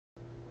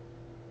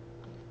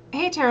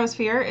Hey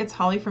Tarosphere, it's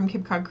Holly from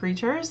Cape Cod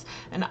Creatures,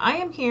 and I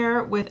am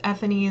here with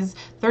Ethony's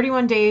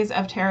 31 Days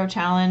of Tarot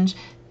Challenge,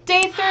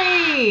 Day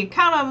 3!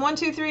 Count them, 1,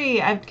 2, 3.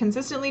 I've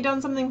consistently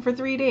done something for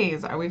 3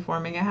 days. Are we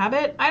forming a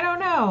habit? I don't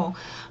know.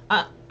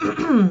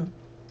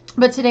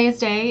 But today's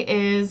day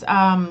is,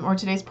 or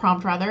today's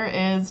prompt rather,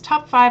 is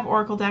top 5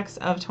 Oracle decks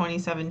of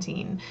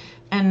 2017.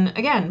 And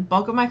again,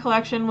 bulk of my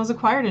collection was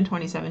acquired in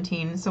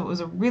 2017, so it was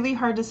a really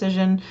hard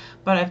decision,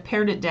 but I've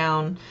pared it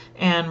down.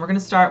 And we're going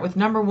to start with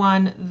number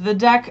 1. The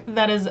deck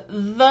that is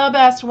the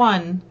best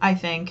one, I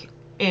think,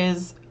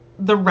 is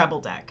the Rebel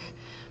deck.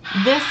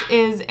 This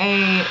is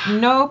a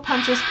no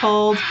punches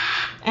pulled,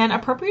 and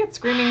appropriate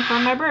screaming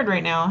from my bird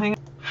right now. Hang on.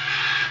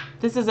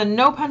 This is a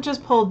no punches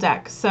pulled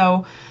deck,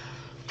 so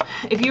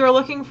if you are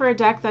looking for a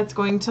deck that's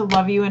going to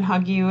love you and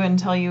hug you and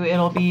tell you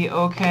it'll be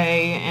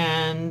okay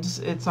and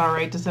it's all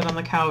right to sit on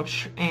the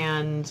couch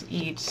and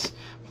eat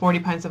 40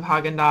 pints of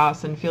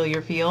Haagen-Dazs and feel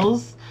your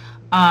feels,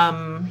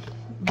 and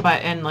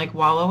like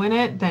wallow in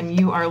it, then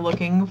you are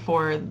looking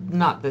for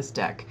not this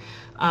deck.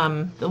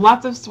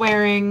 Lots of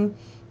swearing,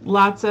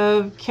 lots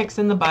of kicks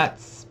in the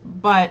butts,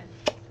 but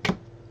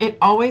it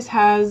always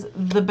has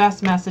the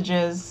best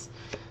messages.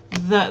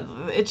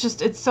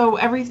 It's so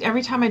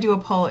every time I do a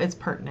pull, it's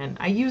pertinent.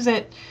 I use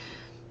it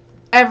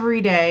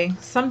every day,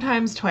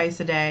 sometimes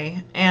twice a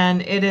day,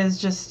 and it is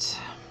just,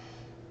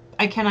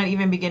 I cannot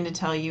even begin to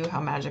tell you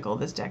how magical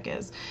this deck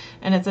is.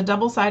 And it's a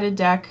double-sided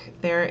deck.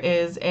 There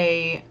is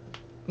a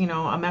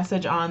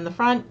message on the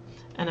front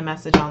and a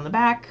message on the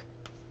back,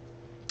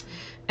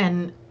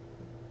 and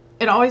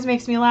it always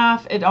makes me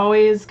laugh. It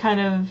always kind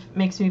of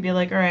makes me be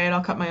like, all right,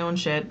 I'll cut my own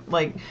shit.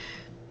 Like,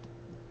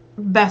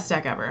 best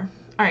deck ever.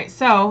 All right,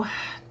 so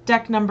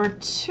deck number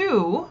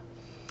 2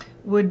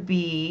 would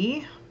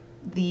be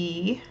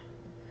the,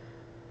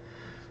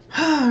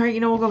 all right,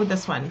 we'll go with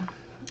this one.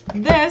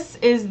 This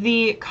is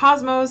the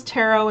Cosmos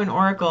Tarot and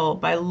Oracle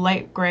by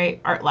Light Gray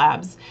Art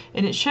Labs.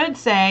 And it should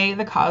say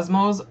the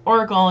Cosmos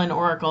Oracle and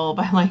Oracle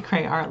by Light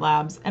Gray Art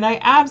Labs. And I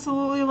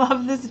absolutely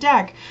love this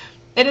deck.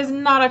 It is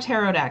not a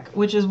tarot deck,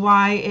 which is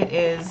why it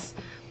is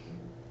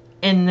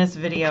in this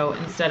video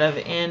instead of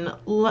in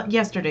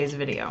yesterday's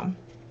video.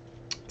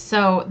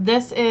 So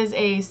this is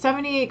a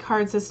 78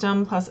 card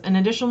system plus an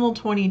additional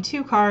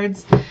 22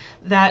 cards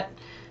that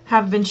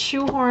have been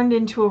shoehorned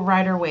into a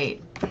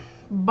Rider-Waite.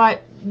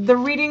 But the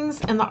readings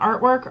and the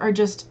artwork are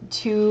just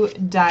to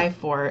die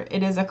for.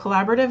 It is a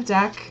collaborative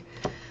deck.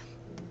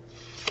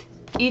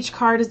 Each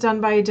card is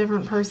done by a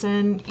different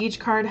person. Each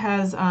card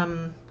has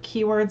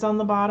keywords on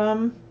the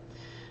bottom,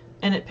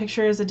 and it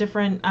pictures a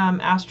different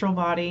astral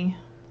body.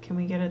 Can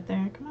we get it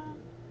there? Come on.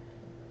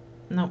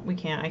 No, we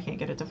can't. I can't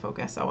get it to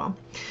focus. Oh well.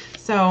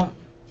 So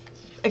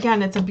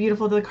again, it's a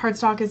beautiful, the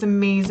cardstock is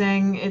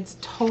amazing. It's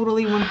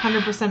totally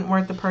 100%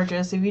 worth the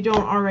purchase. If you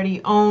don't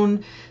already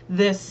own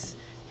this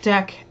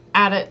deck,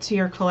 add it to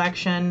your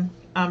collection.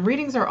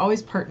 Readings are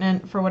always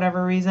pertinent for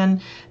whatever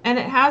reason, and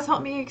it has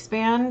helped me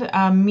expand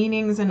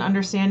meanings and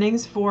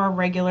understandings for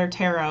regular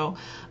tarot,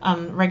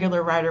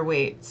 regular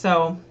Rider-Waite.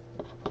 So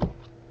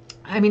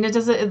I mean, it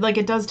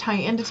does tie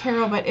into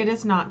tarot, but it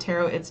is not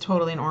tarot. It's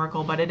totally an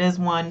oracle, but it is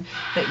one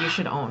that you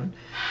should own.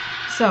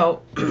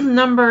 So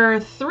number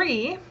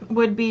 3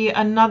 would be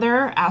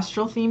another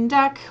astral themed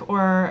deck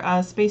or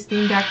a space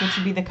themed deck, which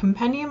would be the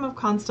Compendium of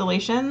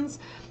Constellations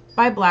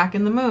by Black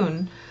and the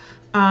Moon.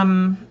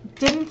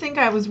 Didn't think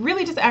I was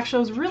really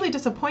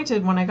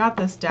disappointed when I got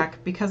this deck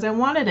because I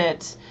wanted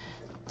it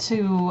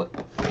to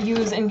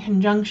use in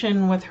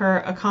conjunction with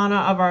her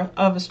Arcana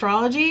of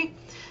Astrology.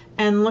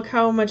 And look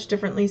how much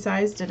differently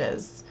sized it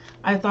is.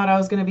 I thought I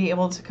was going to be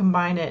able to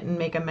combine it and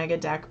make a mega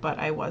deck, but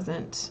I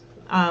wasn't.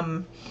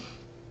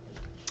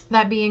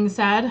 That being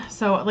said,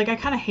 so like I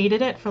kind of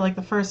hated it for like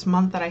the first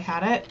month that I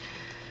had it.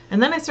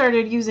 And then I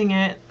started using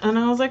it and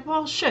I was like,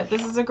 well, shit,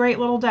 this is a great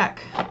little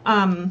deck.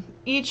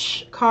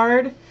 Each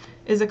card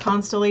is a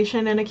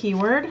constellation and a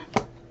keyword.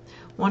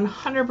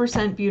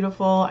 100%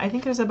 beautiful. I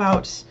think there's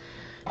about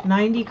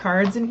 90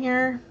 cards in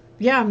here.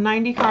 Yeah,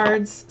 90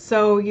 cards.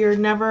 So you're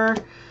never...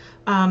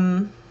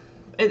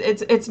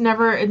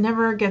 it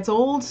never gets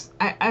old.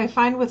 I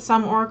find with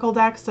some Oracle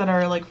decks that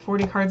are like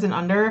 40 cards and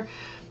under,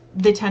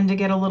 they tend to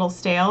get a little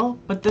stale,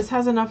 but this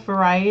has enough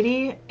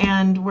variety,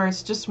 and where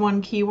it's just one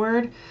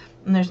keyword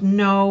and there's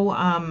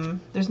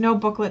no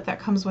booklet that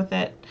comes with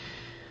it,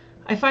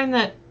 I find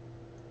that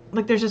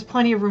like there's just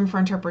plenty of room for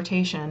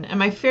interpretation. And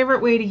my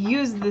favorite way to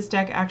use this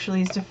deck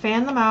actually is to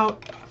fan them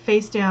out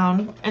face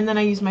down, and then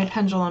I use my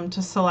pendulum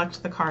to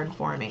select the card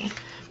for me.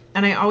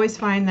 And I always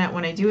find that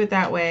when I do it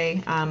that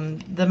way,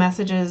 the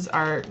messages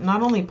are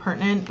not only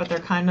pertinent, but they're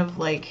kind of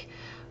like,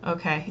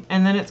 okay.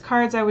 And then it's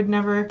cards I would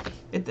never,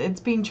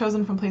 it's being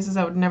chosen from places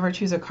I would never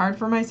choose a card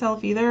for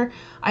myself either.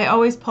 I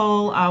always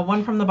pull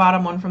one from the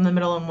bottom, one from the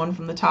middle, and one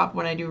from the top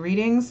when I do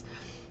readings.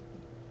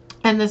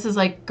 And this is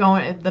like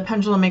the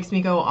pendulum makes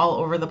me go all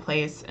over the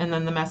place, and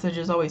then the message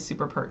is always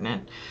super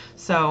pertinent.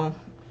 So,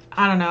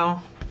 I don't know,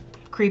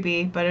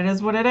 creepy, but it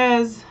is what it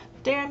is.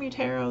 Damn you,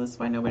 tarot, this is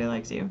why nobody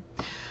likes you.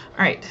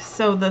 All right,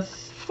 so the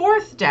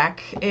fourth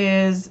deck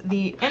is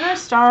the Inner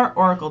Star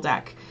Oracle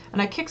deck.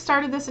 And I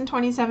kickstarted this in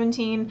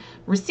 2017,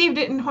 received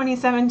it in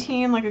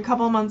 2017, like a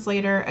couple of months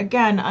later.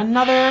 Again,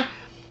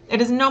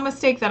 it is no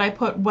mistake that I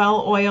put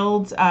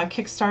well-oiled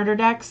Kickstarter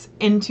decks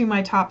into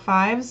my top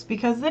 5s,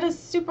 because that is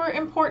super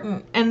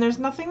important. And there's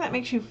nothing that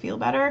makes you feel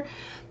better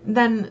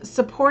than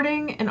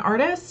supporting an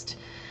artist.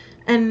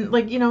 And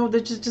like, you know,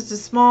 there's just a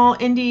small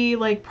indie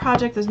like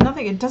project. There's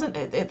nothing,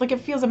 it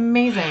feels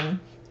amazing.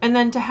 And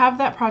then to have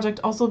that project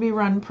also be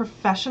run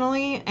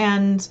professionally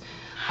and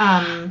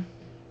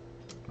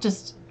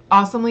just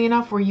awesomely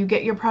enough where you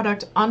get your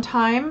product on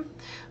time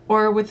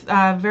or with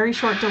a very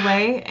short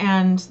delay,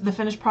 and the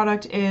finished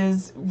product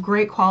is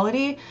great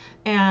quality,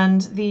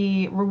 and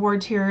the reward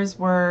tiers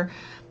were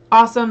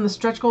awesome, the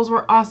stretch goals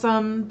were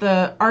awesome,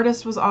 the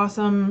artist was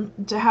awesome.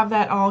 To have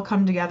that all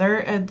come together,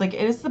 it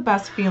is the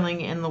best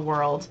feeling in the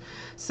world.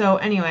 So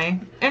anyway,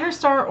 Inner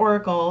Star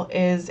Oracle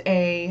is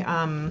a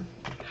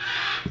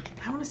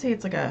I want to say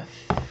it's like a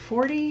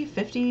 40,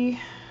 50,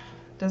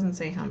 doesn't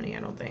say how many, I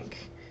don't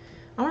think.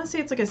 I want to say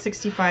it's like a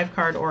 65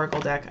 card Oracle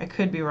deck. I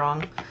could be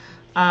wrong.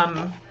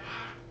 And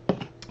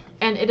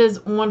it is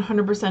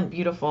 100%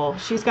 beautiful.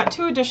 She's got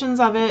 2 editions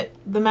of it.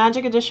 The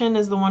Magic Edition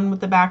is the one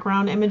with the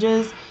background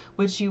images,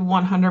 which you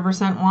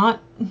 100% want.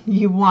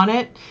 You want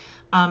it.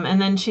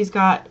 And then she's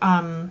got,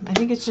 I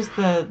think it's just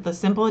the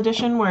Simple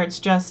Edition, where it's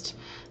just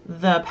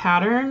the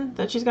pattern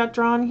that she's got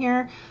drawn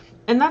here.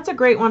 And that's a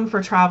great one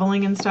for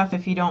traveling and stuff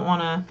if you don't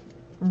want to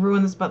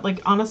ruin this. But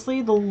like,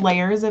 honestly, the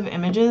layers of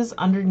images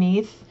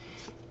underneath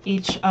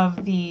each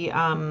of the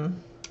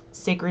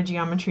sacred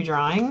geometry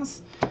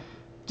drawings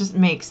just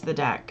makes the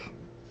deck.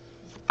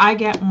 I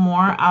get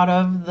more out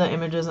of the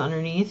images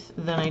underneath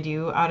than I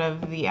do out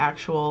of the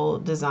actual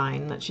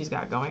design that she's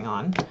got going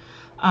on.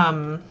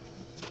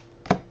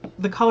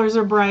 The colors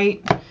are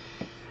bright.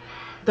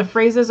 The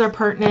phrases are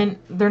pertinent.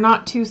 They're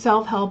not too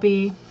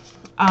self-helpy.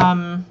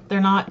 They're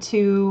not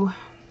too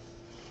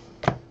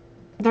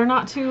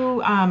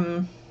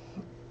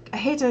I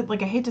hate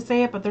to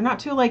say it, but they're not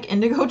too like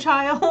Indigo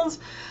Child.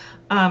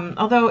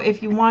 Although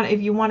if you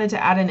wanted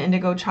to add an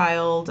Indigo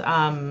Child,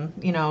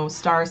 you know,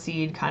 Star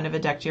Seed kind of a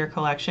deck to your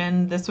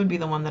collection, this would be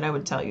the one that I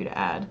would tell you to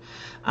add.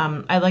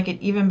 I like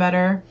it even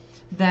better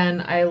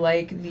than I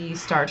like the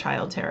Star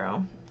Child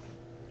Tarot.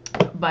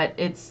 But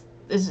it's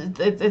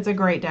a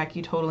great deck.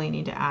 You totally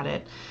need to add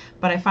it.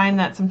 But I find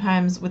that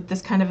sometimes with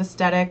this kind of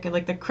aesthetic,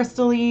 like the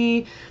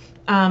crystal-y,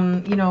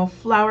 you know,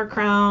 flower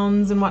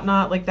crowns and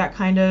whatnot, like that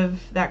kind of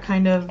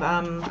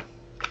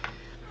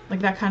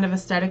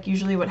aesthetic,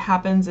 usually what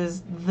happens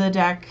is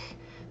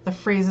the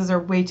phrases are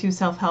way too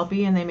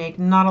self-helpy and they make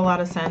not a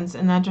lot of sense,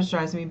 and that just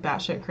drives me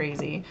batshit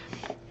crazy.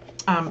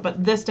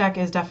 But this deck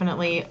is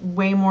definitely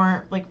way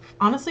more, like,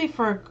 honestly,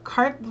 for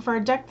a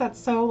deck that's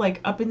so like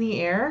up in the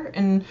air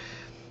and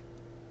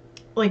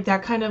like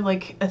that kind of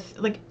like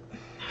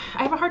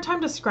I have a hard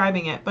time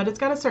describing it, but it's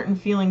got a certain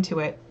feeling to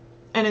it,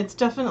 and it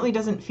definitely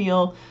doesn't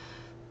feel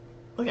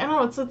like, I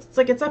don't know, it's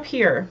like it's up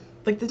here.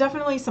 Like, there's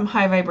definitely some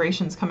high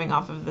vibrations coming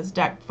off of this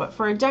deck, but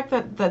for a deck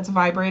that's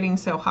vibrating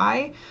so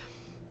high,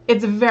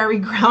 it's very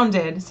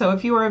grounded. So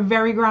if you are a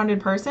very grounded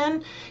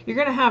person, you're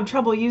going to have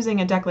trouble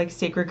using a deck like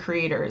Sacred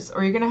Creators,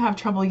 or you're going to have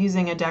trouble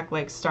using a deck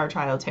like Star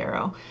Child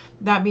Tarot.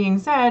 That being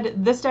said,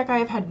 this deck I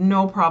have had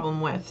no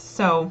problem with.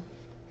 So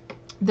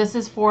this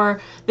is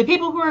for the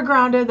people who are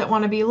grounded that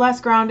want to be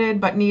less grounded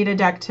but need a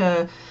deck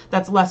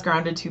that's less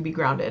grounded to be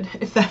grounded,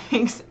 if that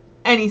makes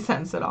any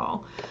sense at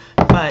all.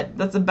 But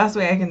that's the best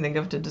way I can think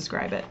of to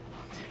describe it.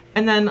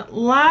 And then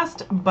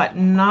last but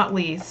not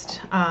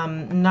least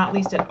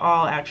at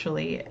all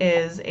actually,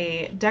 is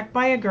a deck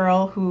by a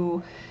girl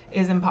who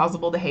is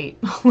impossible to hate.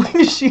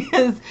 She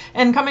is,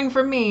 and coming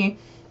from me,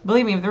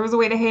 believe me, if there was a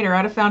way to hate her,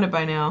 I'd have found it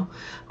by now.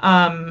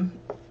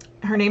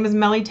 Her name is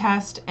Melly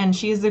Test, and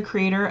she is the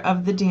creator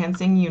of the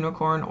Dancing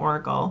Unicorn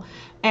Oracle.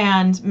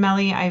 And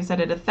Melly, I've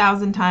said it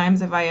 1,000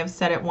 times if I have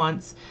said it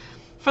once,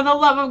 for the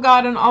love of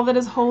God and all that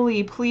is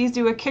holy, please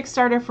do a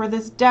Kickstarter for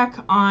this deck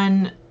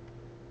on,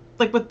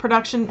 like, with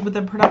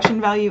the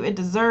production value it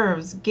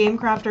deserves. Game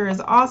Crafter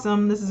is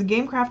awesome. This is a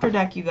Game Crafter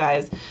deck, you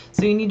guys.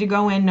 So you need to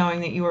go in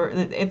knowing that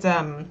it's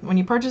when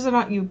you purchase it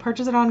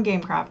on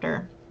Game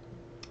Crafter.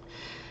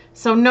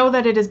 So know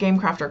that it is Game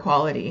Crafter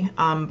quality.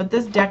 But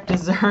this deck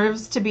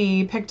deserves to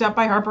be picked up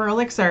by Harper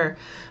Elixir.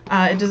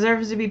 It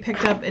deserves to be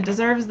picked up. It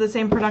deserves the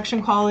same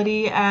production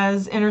quality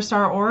as Inner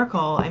Star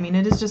Oracle. I mean,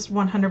 it is just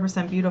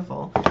 100%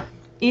 beautiful.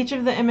 Each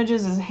of the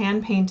images is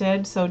hand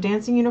painted. So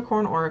Dancing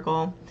Unicorn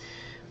Oracle,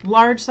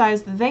 large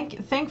size,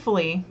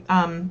 thankfully,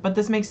 but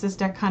this makes this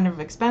deck kind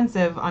of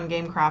expensive on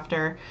Game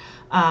Crafter.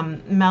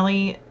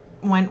 Melly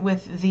went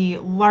with the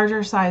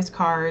larger sized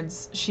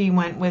cards. She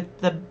went with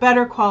the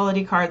better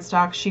quality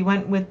cardstock. She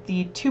went with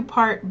the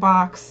 2-part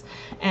box,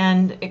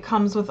 and it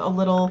comes with a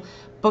little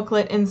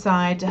booklet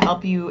inside to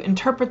help you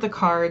interpret the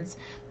cards.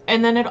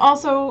 And then it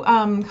also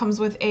comes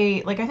with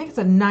I think it's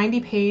a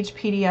 90-page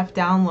PDF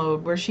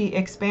download where she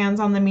expands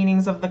on the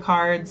meanings of the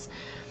cards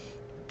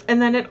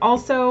And then it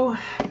also,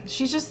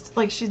 she's just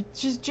like,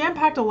 she's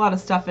jam-packed a lot of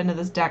stuff into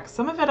this deck.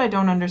 Some of it I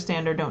don't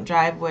understand or don't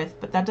jive with,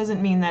 but that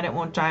doesn't mean that it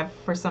won't jive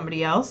for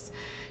somebody else.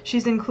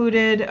 She's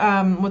included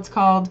what's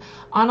called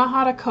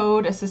Anahata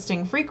Code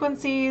Assisting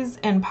Frequencies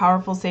and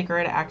Powerful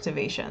Sacred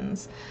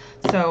Activations.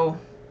 So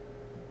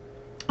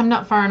I'm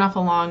not far enough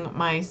along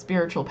my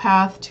spiritual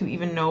path to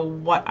even know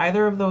what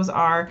either of those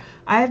are.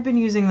 I have been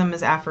using them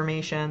as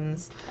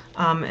affirmations,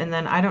 and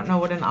then I don't know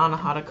what an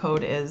Anahata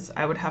code is.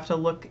 I would have to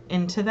look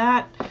into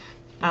that.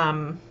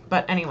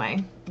 But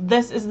anyway,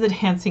 this is the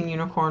Dancing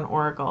Unicorn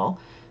Oracle.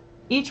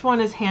 Each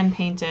one is hand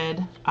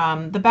painted.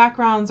 The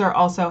backgrounds are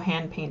also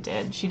hand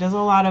painted. She does a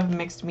lot of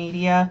mixed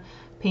media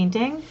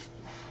painting.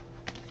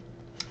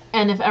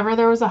 And if ever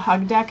there was a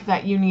hug deck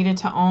that you needed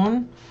to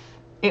own,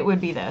 it would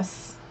be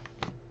this.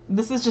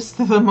 This is just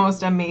the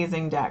most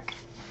amazing deck.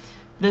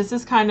 This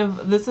is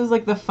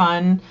like the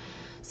fun.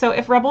 So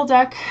if Rebel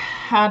deck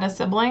had a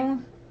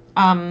sibling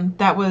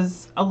that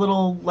was a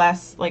little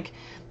less, like,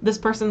 this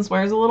person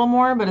swears a little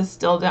more, but is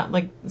still down,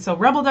 like, so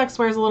Rebel deck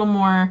swears a little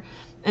more,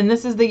 and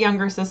this is the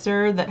younger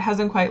sister that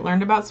hasn't quite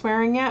learned about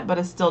swearing yet, but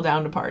is still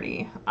down to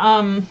party.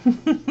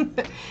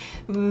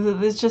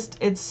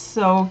 It's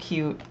so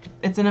cute.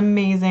 It's an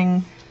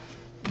amazing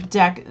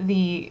deck.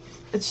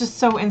 It's just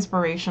so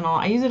inspirational.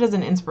 I use it as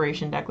an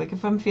inspiration deck. Like,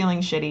 if I'm feeling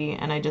shitty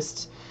and I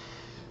just,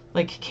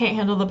 like, can't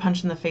handle the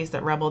punch in the face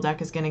that Rebel deck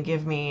is going to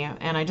give me,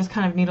 and I just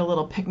kind of need a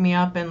little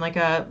pick-me-up and,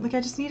 I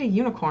just need a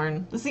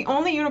unicorn. This is the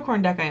only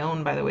unicorn deck I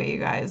own, by the way, you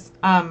guys.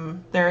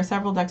 There are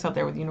several decks out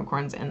there with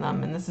unicorns in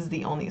them, and this is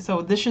the only.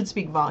 So this should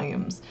speak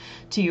volumes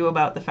to you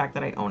about the fact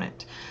that I own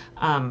it.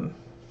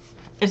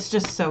 It's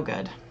just so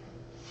good.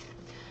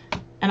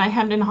 And I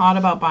hemmed and hawed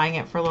about buying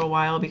it for a little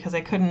while because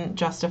I couldn't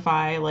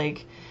justify,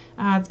 like,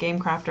 it's Game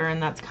Crafter,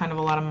 and that's kind of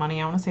a lot of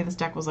money. I want to say this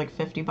deck was like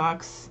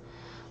 $50.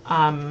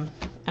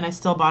 And I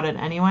still bought it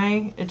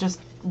anyway. It just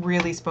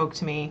really spoke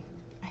to me.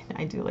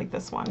 I do like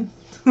this one.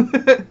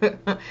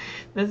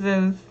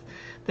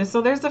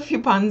 So there's a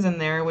few puns in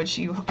there, which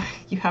you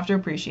have to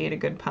appreciate a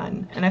good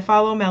pun. And I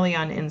follow Melly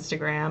on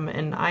Instagram,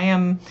 and I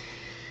am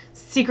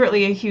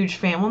secretly a huge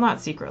fan. Well,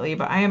 not secretly,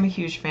 but I am a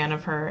huge fan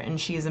of her, and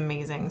she's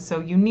amazing. So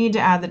you need to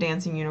add the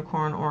Dancing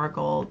Unicorn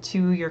Oracle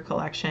to your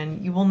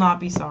collection. You will not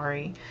be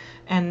sorry.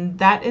 And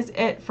that is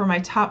it for my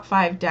top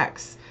 5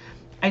 decks.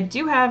 I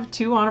do have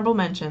two honorable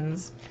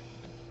mentions,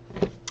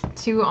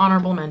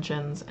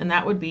 and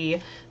that would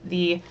be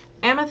the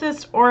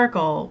Amethyst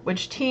Oracle,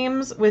 which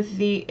teams with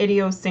the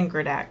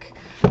Idiosyncra deck.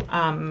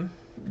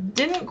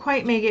 Didn't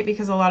quite make it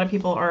because a lot of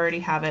people already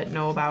have it,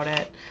 know about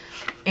it,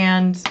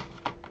 and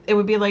it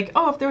would be like,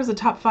 oh, if there was a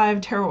top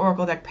 5 Tarot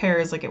Oracle deck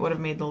pairs, like, it would have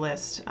made the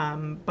list.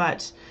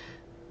 But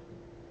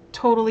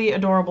totally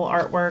adorable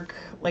artwork.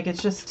 Like,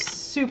 it's just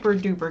super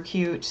duper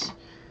cute.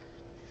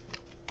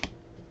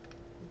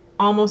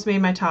 Almost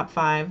made my top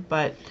 5,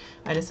 but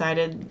I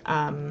decided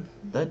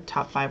the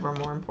top 5 were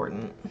more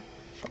important.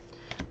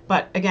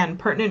 But again,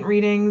 pertinent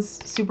readings,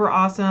 super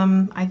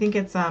awesome. I think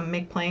it's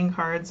Make Playing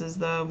Cards is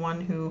the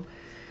one who,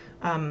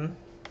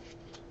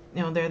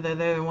 you know, they're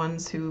the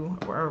ones who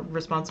are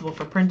responsible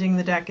for printing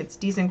the deck. It's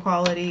decent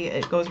quality.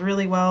 It goes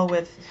really well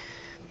with,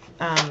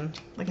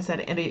 like I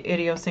said,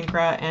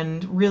 Idiosyncra,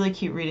 and really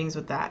cute readings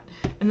with that.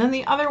 And then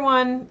the other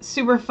one,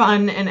 super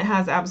fun, and it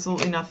has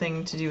absolutely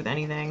nothing to do with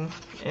anything,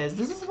 is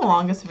this is the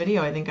longest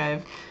video I think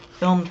I've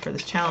filmed for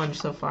this challenge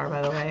so far,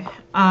 by the way,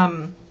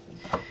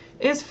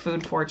 is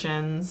Food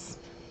Fortunes.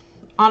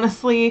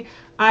 Honestly,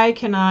 I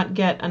cannot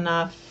get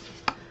enough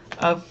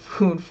of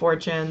Food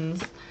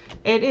Fortunes.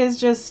 It is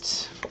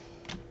just,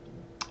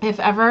 if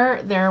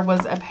ever there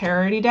was a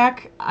parody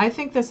deck, I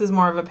think this is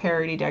more of a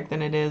parody deck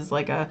than it is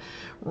like a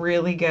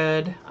really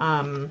good,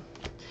 well,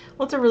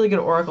 it's a really good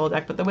Oracle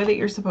deck, but the way that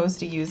you're supposed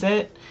to use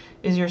it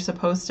is you're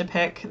supposed to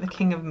pick the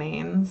King of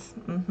Mains.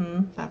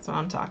 That's what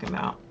I'm talking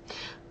about.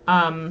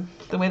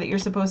 The way that you're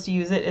supposed to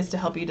use it is to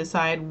help you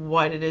decide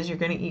what it is you're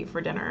going to eat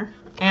for dinner.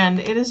 And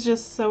it is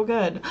just so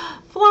good.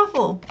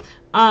 Falafel!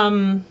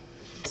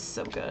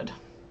 So good.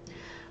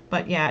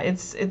 But yeah,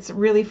 it's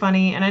really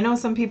funny, and I know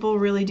some people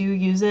really do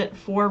use it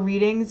for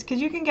readings, because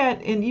you can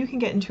get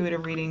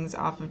intuitive readings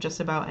off of just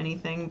about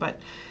anything, but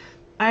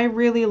I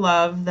really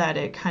love that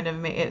it kind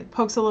of it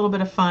pokes a little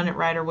bit of fun at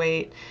Rider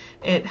Waite.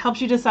 It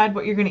helps you decide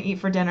what you're going to eat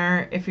for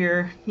dinner if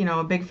you're, you know,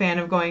 a big fan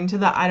of going to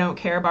the I Don't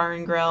Care Bar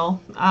and Grill.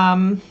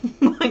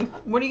 Like,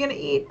 what are you going to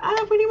eat?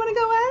 Where do you want to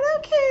go? I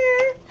don't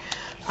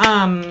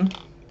care.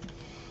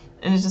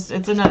 And it's just,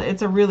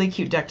 it's a really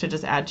cute deck to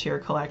just add to your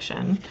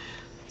collection.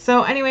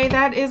 So anyway,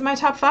 that is my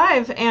top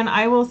 5, and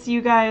I will see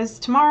you guys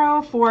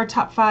tomorrow for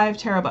top 5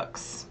 tarot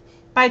books.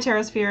 Bye,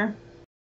 Tarosphere.